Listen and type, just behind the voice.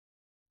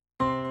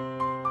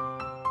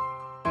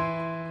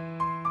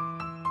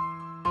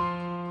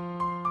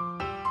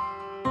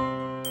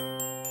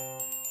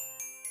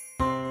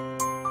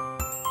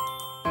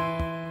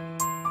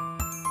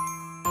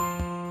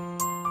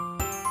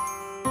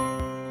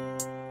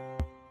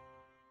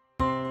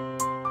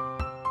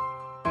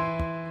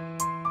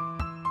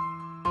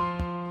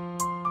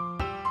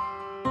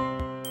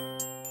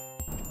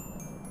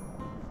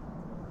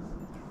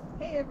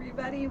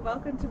everybody,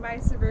 welcome to my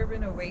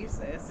Suburban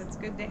Oasis. It's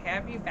good to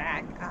have you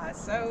back.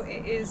 So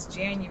it is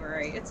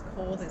January. It's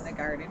cold in the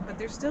garden, but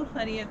there's still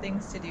plenty of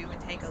things to do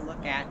and take a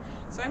look at.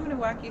 So I'm going to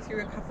walk you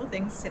through a couple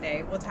things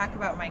today. We'll talk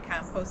about my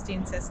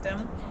composting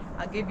system.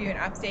 I'll give you an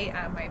update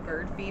on my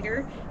bird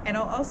feeder, and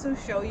I'll also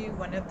show you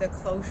one of the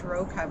cloche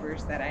row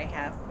covers that I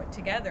have put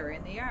together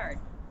in the yard.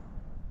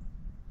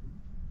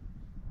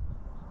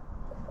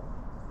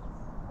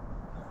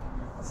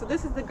 So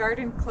this is the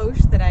garden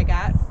cloche that I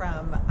got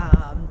from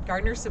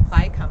Gardener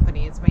Supply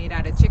Company. It's made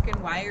out of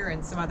chicken wire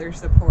and some other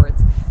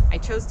supports. I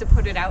chose to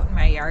put it out in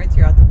my yard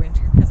throughout the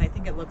winter because I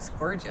think it looks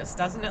gorgeous.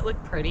 Doesn't it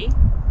look pretty?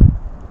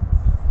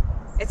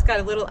 It's got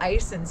a little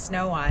ice and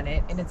snow on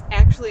it, and it's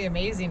actually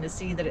amazing to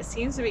see that it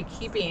seems to be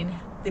keeping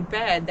the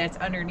bed that's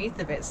underneath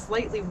of it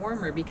slightly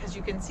warmer, because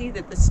you can see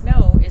that the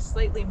snow is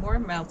slightly more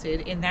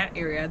melted in that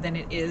area than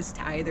it is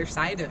to either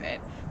side of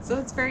it. So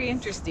it's very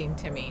interesting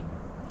to me.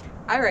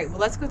 Alright, well,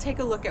 let's go take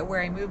a look at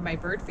where I moved my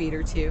bird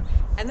feeder to,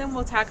 and then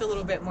we'll talk a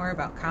little bit more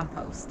about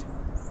compost.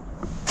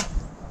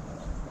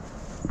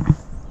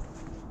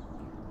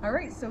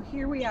 Alright, so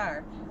here we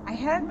are. I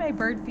had my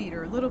bird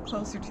feeder a little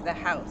closer to the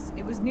house.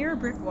 It was near a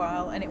brick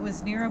wall, and it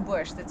was near a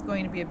bush that's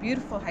going to be a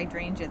beautiful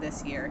hydrangea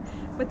this year.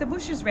 But the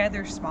bush is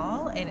rather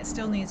small, and it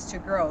still needs to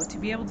grow to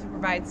be able to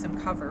provide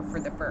some cover for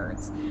the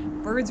birds.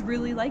 Birds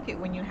really like it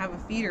when you have a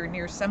feeder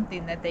near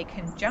something that they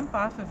can jump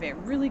off of it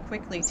really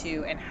quickly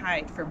to and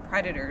hide from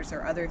predators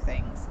or other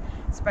things,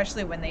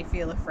 especially when they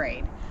feel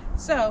afraid.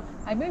 So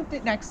I moved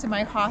it next to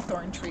my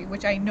hawthorn tree,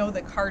 which I know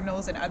the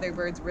cardinals and other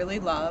birds really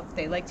love.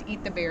 They like to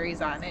eat the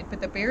berries on it, but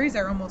the berries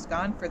are almost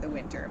gone for the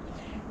winter.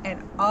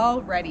 And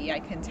already I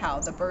can tell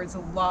the birds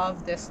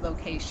love this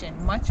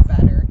location much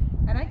better,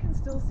 and I can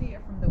still see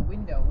it from the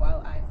window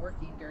while I'm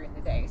working during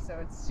the day, so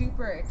it's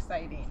super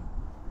exciting.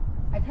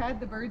 I've had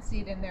the bird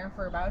seed in there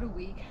for about a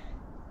week.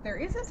 There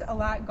isn't a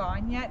lot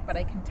gone yet, but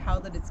I can tell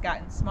that it's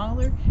gotten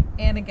smaller,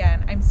 and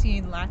again, I'm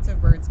seeing lots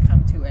of birds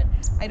come to it.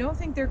 I don't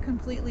think they're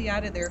completely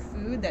out of their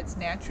food that's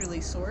naturally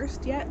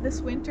sourced yet this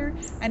winter,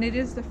 and it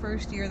is the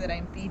first year that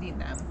I'm feeding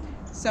them.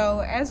 So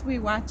as we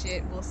watch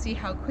it, we'll see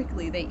how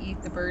quickly they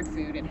eat the bird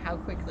food and how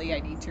quickly I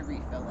need to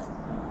refill it.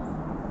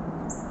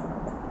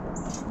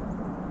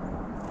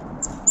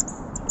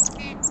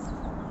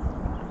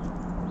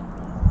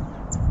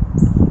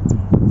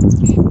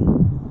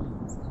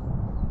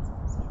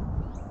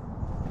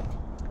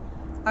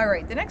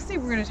 Alright, the next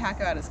thing we're going to talk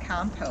about is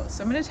compost.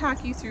 So I'm going to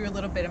talk you through a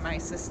little bit of my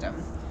system.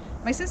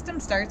 My system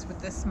starts with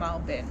this small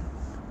bin.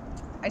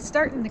 I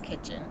start in the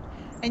kitchen,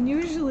 and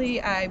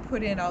usually I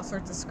put in all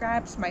sorts of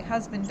scraps. My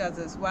husband does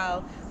as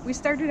well. We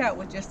started out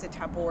with just a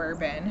Tupperware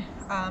bin.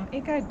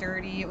 It got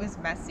dirty, it was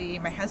messy.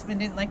 My husband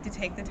didn't like to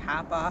take the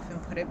top off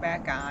and put it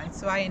back on,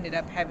 so I ended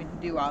up having to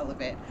do all of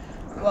it.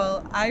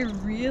 Well, I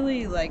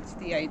really liked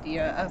the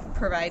idea of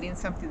providing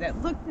something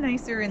that looked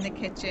nicer in the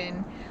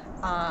kitchen,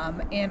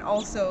 and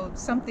also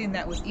something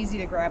that was easy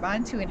to grab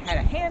onto and had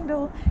a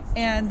handle,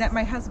 and that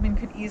my husband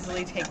could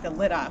easily take the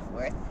lid off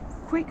with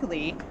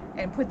quickly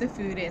and put the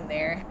food in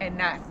there and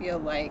not feel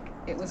like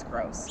it was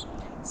gross.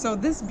 So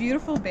this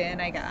beautiful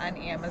bin I got on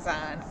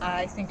Amazon.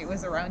 I think it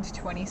was around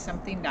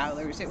 $20-something.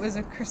 It was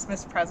a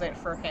Christmas present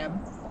for him,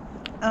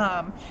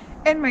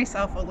 and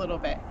myself a little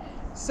bit.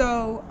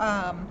 So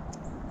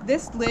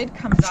this lid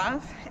comes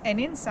off, and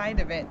inside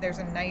of it there's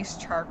a nice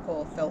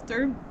charcoal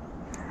filter.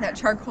 That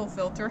charcoal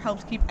filter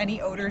helps keep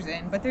any odors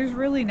in, but there's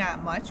really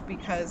not much,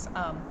 because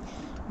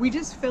we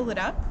just fill it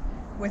up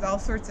with all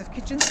sorts of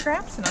kitchen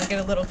scraps, and I'll get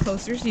a little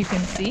closer so you can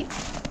see.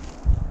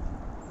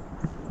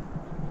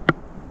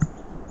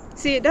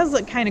 See, it does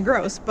look kind of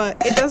gross, but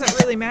it doesn't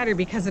really matter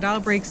because it all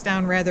breaks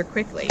down rather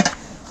quickly.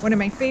 One of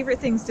my favorite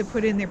things to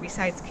put in there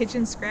besides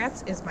kitchen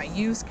scraps is my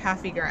used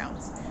coffee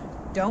grounds.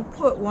 Don't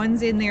put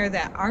ones in there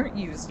that aren't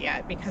used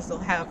yet, because they'll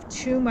have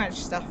too much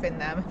stuff in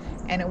them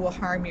and it will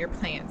harm your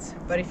plants.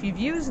 But if you've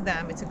used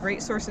them, it's a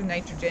great source of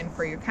nitrogen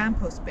for your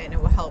compost bin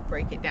and will help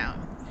break it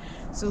down.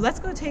 So let's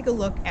go take a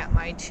look at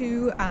my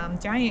two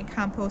giant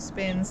compost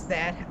bins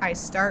that I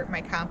start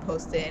my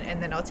compost in,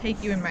 and then I'll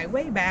take you in my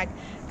way back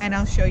and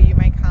I'll show you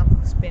my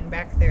compost bin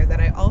back there that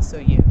I also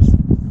use.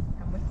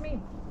 Come with me.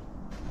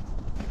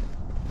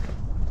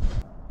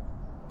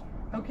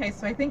 Okay,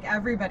 so I think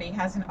everybody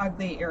has an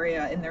ugly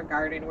area in their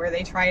garden where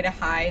they try to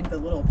hide the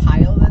little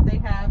pile that they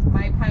have.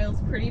 My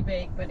pile's pretty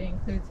big, but it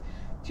includes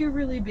two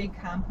really big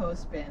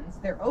compost bins.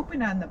 They're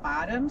open on the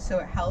bottom, so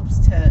it helps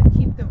to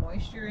keep the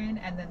moisture in,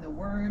 and then the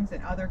worms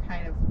and other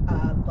kind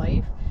of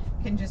life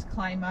can just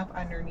climb up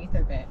underneath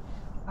of it.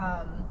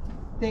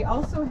 They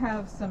also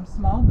have some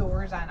small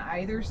doors on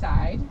either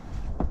side,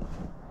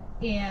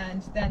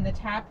 and then the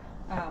tap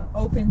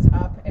opens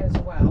up as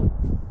well.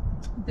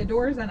 The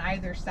doors on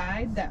either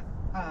side that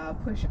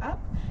push up,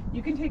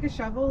 you can take a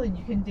shovel and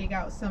you can dig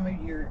out some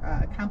of your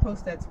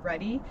compost that's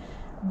ready.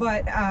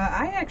 But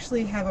I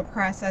actually have a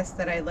process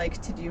that I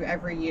like to do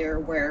every year,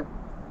 where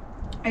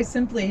I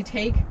simply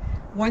take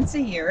once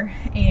a year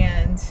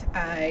and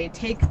I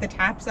take the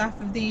tops off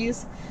of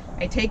these,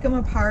 I take them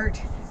apart,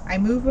 I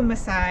move them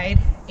aside,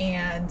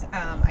 and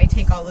I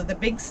take all of the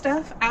big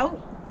stuff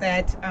out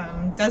that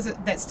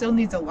that still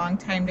needs a long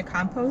time to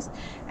compost,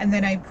 and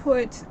then I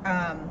put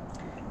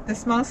the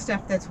small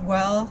stuff that's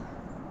well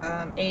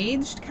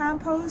aged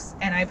compost,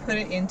 and I put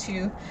it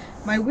into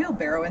my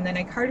wheelbarrow, and then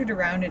I cart it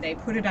around and I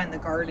put it on the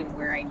garden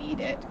where I need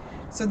it.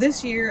 So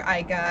this year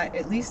I got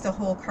at least a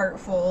whole cart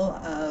full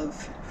of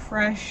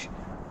fresh,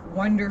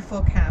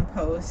 wonderful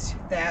compost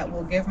that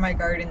will give my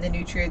garden the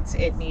nutrients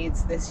it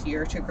needs this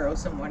year to grow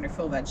some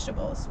wonderful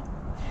vegetables.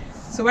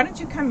 So why don't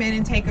you come in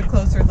and take a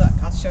closer look.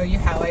 I'll show you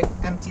how I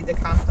empty the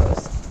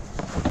compost.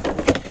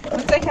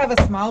 Once I have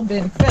a small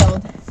bin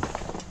filled,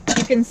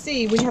 you can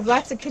see we have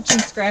lots of kitchen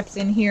scraps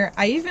in here.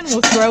 I even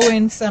will throw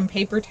in some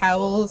paper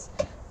towels,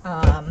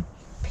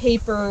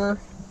 paper,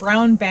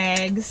 brown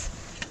bags,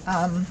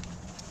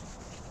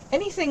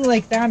 anything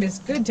like that is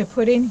good to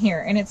put in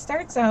here. And it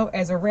starts out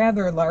as a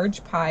rather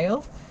large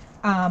pile,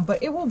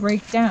 but it will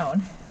break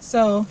down.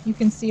 So you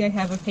can see I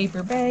have a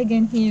paper bag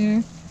in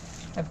here.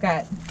 I've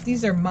got,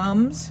 these are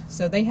mums,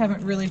 so they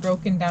haven't really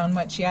broken down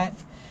much yet.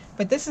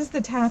 But this is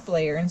the top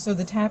layer, and so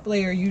the top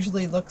layer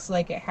usually looks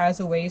like it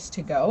has a ways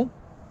to go.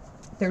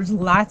 There's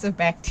lots of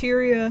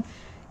bacteria,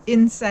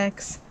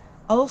 insects,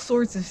 all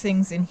sorts of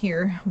things in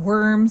here,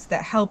 worms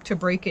that help to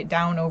break it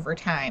down over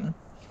time.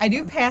 I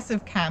do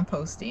passive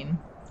composting.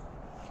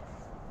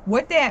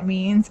 What that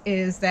means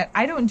is that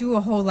I don't do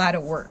a whole lot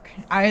of work.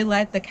 I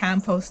let the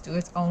compost do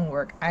its own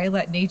work. I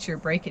let nature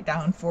break it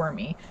down for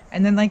me.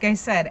 And then, like I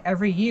said,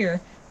 every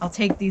year I'll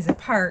take these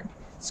apart,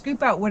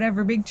 scoop out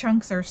whatever big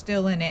chunks are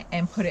still in it,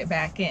 and put it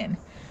back in.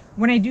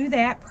 When I do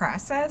that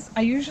process,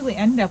 I usually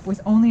end up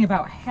with only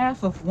about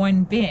half of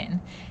one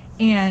bin,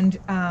 and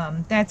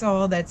that's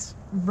all that's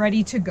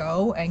ready to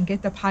go and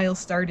get the pile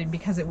started,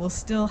 because it will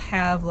still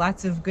have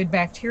lots of good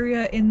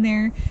bacteria in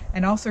there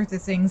and all sorts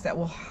of things that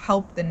will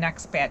help the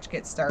next batch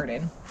get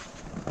started.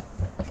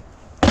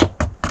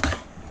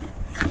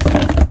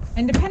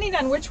 And depending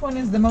on which one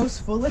is the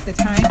most full at the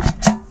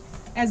time,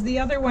 as the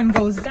other one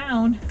goes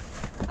down,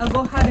 I'll go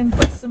ahead and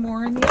put some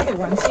more in the other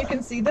one. So you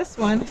can see this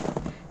one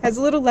has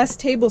a little less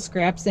table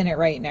scraps in it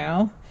right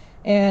now,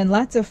 and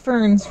lots of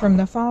ferns from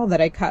the fall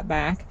that I cut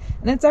back,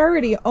 and it's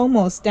already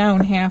almost down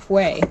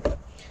halfway.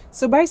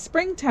 So by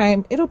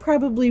springtime, it'll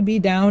probably be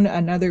down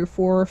another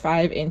 4 or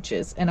 5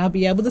 inches, and I'll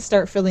be able to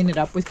start filling it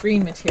up with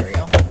green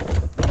material.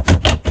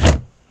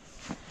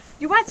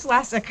 You watch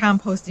lots of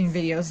composting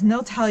videos, and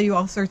they'll tell you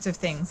all sorts of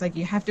things, like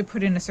you have to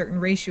put in a certain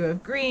ratio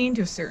of green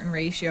to a certain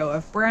ratio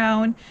of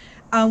brown.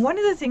 One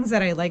of the things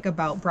that I like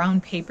about brown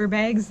paper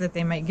bags that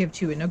they might give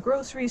to you in a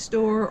grocery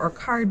store, or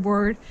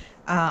cardboard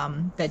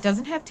that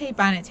doesn't have tape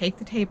on it, take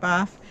the tape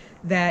off,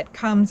 that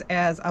comes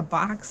as a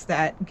box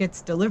that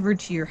gets delivered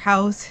to your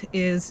house,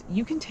 is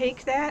you can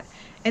take that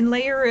and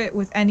layer it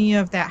with any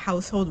of that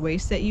household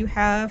waste that you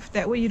have.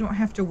 That way you don't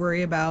have to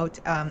worry about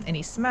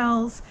any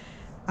smells.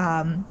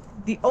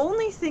 The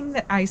only thing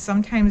that I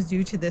sometimes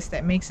do to this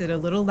that makes it a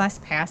little less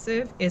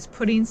passive is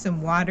putting some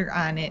water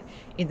on it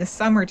in the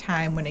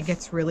summertime when it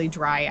gets really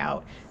dry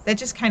out. That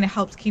just kind of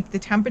helps keep the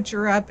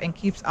temperature up and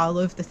keeps all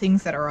of the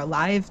things that are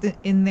alive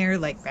in there,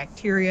 like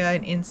bacteria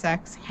and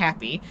insects,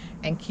 happy,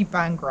 and keep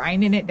on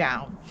grinding it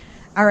down.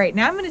 All right,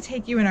 now I'm going to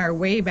take you in our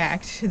way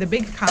back to the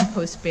big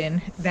compost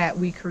bin that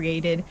we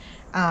created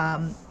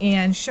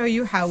and show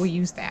you how we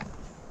use that.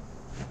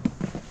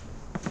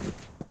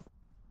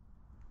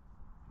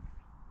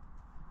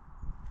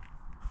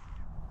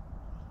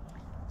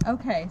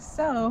 Okay,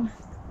 so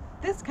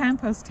this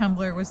compost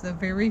tumbler was the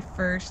very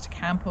first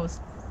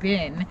compost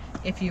bin,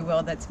 if you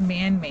will, that's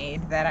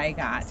man-made that I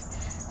got.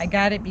 I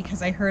got it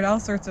because I heard all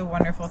sorts of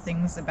wonderful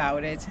things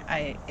about it.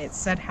 It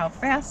said how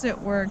fast it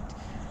worked,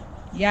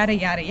 yada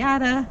yada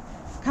yada.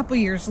 A couple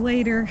years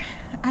later,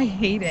 I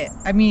hate it.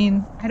 I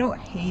mean, I don't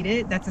hate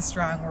it, that's a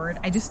strong word.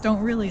 I just don't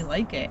really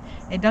like it.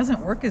 It doesn't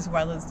work as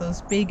well as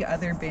those big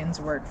other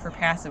bins work for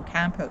passive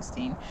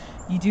composting.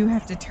 You do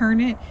have to turn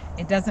it.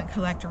 It doesn't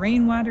collect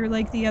rainwater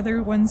like the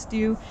other ones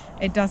do.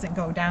 It doesn't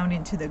go down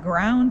into the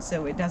ground,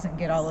 so it doesn't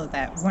get all of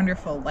that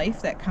wonderful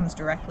life that comes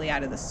directly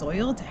out of the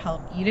soil to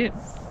help eat it.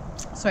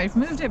 So I've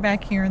moved it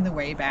back here in the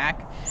way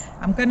back.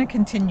 I'm going to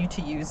continue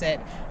to use it,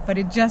 but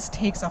it just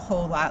takes a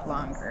whole lot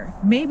longer.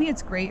 Maybe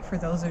it's great for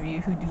those of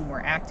you who do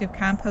more active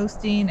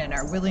composting and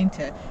are willing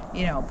to,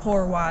 you know,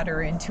 pour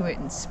water into it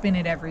and spin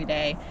it every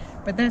day,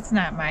 but that's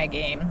not my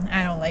game.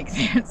 I don't like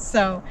that.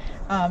 So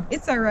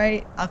it's all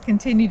right. I'll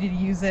continue to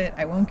use it.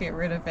 I won't get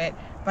rid of it,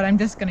 but I'm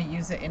just going to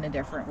use it in a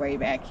different way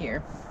back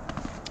here.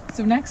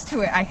 So next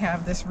to it, I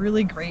have this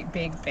really great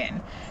big bin.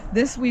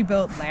 This we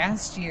built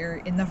last year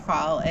in the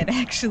fall. It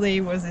actually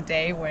was a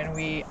day when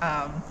we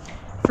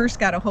first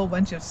got a whole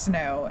bunch of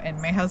snow,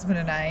 and my husband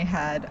and I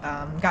had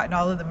gotten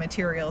all of the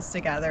materials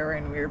together,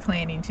 and we were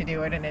planning to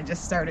do it, and it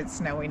just started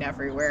snowing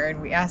everywhere. And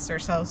we asked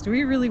ourselves, do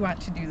we really want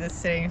to do this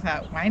today? And we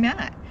thought, why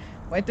not?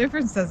 what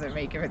difference does it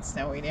make if it's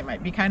snowing? It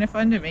might be kind of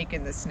fun to make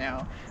in the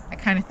snow. I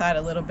kind of thought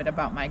a little bit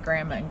about my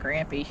grandma and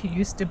grandpa who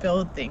used to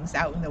build things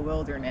out in the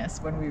wilderness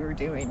when we were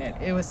doing it.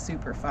 It was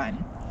super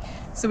fun.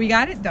 So we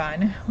got it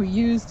done. We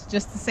used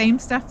just the same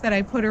stuff that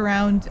I put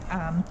around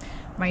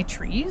my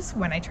trees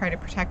when I try to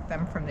protect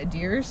them from the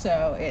deer.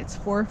 So it's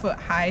 4-foot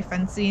high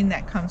fencing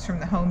that comes from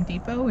the Home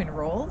Depot in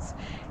rolls.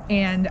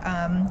 And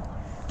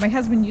my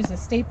husband used a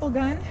staple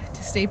gun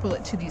to staple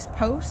it to these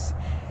posts.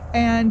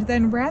 And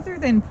then rather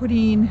than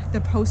putting the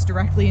post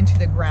directly into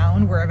the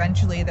ground where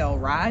eventually they'll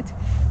rot,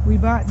 we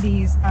bought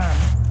these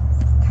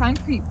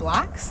concrete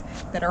blocks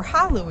that are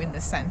hollow in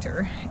the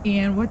center.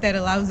 And what that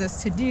allows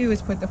us to do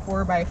is put the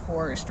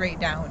 4x4 straight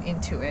down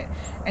into it.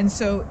 And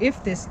so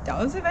if this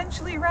does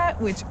eventually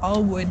rot, which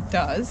all wood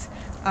does,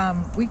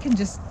 we can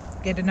just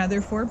get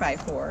another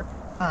 4x4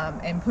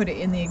 and put it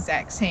in the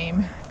exact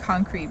same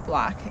concrete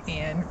block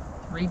and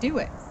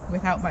redo it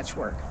without much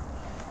work.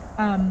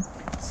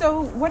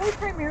 So what I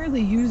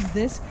primarily use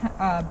this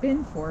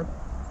bin for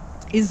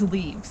is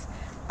leaves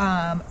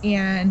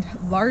and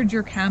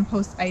larger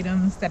compost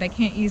items that I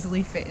can't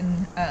easily fit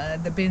in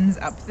the bins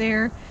up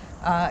there.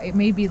 It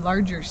may be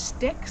larger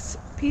sticks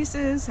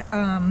pieces,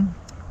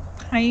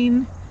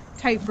 pine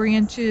type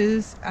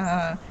branches,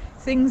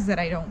 things that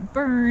I don't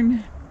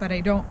burn, but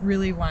I don't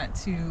really want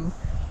to,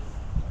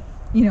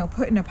 you know,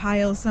 put in a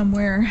pile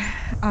somewhere.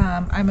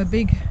 I'm a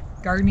big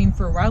gardening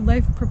for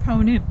wildlife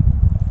proponent.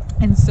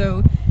 And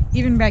so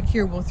even back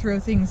here, we'll throw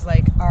things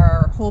like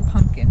our whole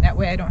pumpkin. That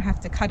way I don't have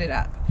to cut it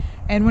up.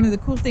 And one of the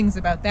cool things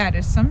about that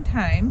is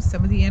sometimes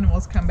some of the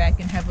animals come back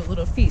and have a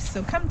little feast.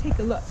 So come take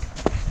a look.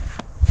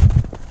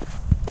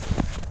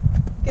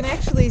 You can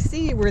actually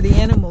see where the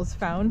animals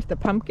found the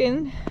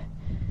pumpkin.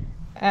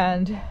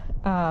 And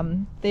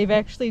they've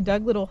actually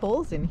dug little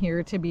holes in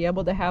here to be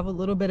able to have a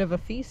little bit of a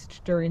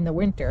feast during the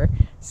winter.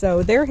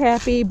 So they're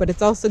happy, but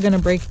it's also going to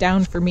break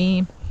down for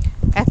me.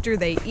 After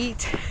they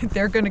eat,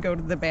 they're going to go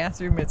to the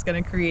bathroom. It's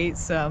going to create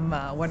some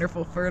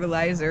wonderful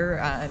fertilizer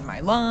on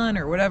my lawn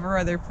or whatever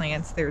other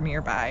plants they're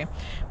nearby.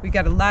 We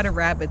got a lot of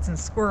rabbits and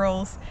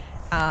squirrels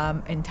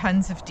and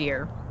tons of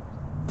deer.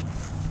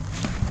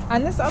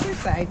 On this other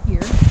side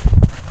here,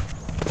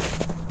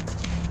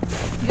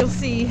 you'll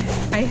see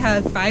I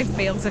have 5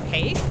 bales of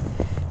hay.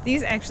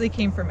 These actually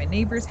came from a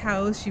neighbor's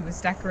house. She was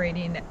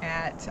decorating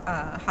at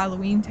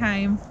Halloween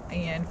time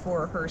and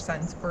for her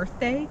son's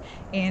birthday,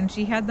 and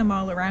she had them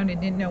all around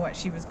and didn't know what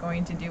she was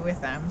going to do with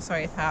them. So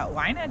I thought,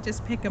 why not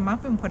just pick them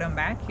up and put them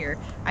back here?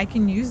 I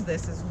can use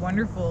this as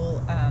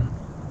wonderful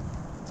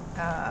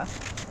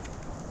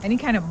any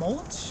kind of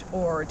mulch,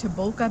 or to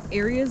bulk up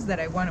areas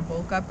that I want to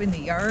bulk up in the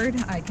yard.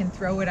 I can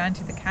throw it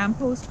onto the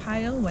compost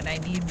pile when I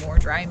need more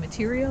dry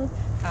material.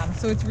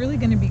 So it's really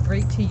going to be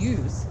great to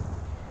use.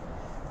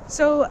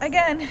 So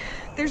again,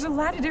 there's a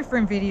lot of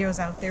different videos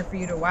out there for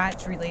you to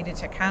watch related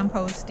to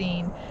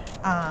composting.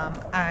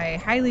 I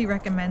highly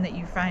recommend that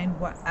you find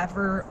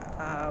whatever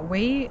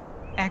way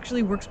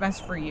actually works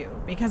best for you,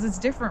 because it's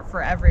different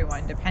for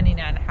everyone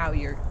depending on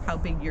how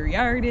big your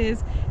yard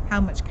is, how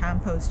much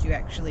compost you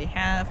actually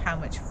have, how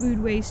much food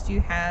waste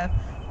you have,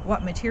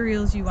 what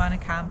materials you want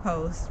to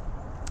compost.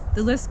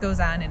 The list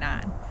goes on and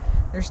on.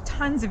 There's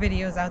tons of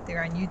videos out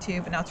there on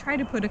YouTube, and I'll try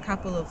to put a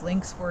couple of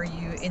links for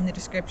you in the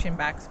description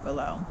box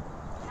below.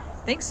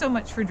 Thanks so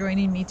much for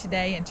joining me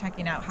today and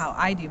checking out how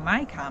I do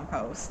my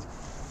compost.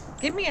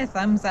 Give me a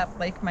thumbs up,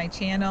 like my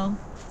channel,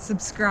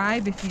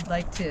 subscribe if you'd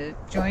like to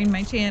join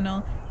my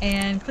channel,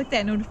 and click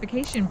that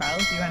notification bell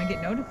if you want to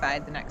get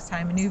notified the next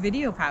time a new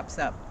video pops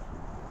up.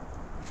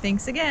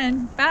 Thanks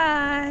again.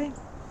 Bye!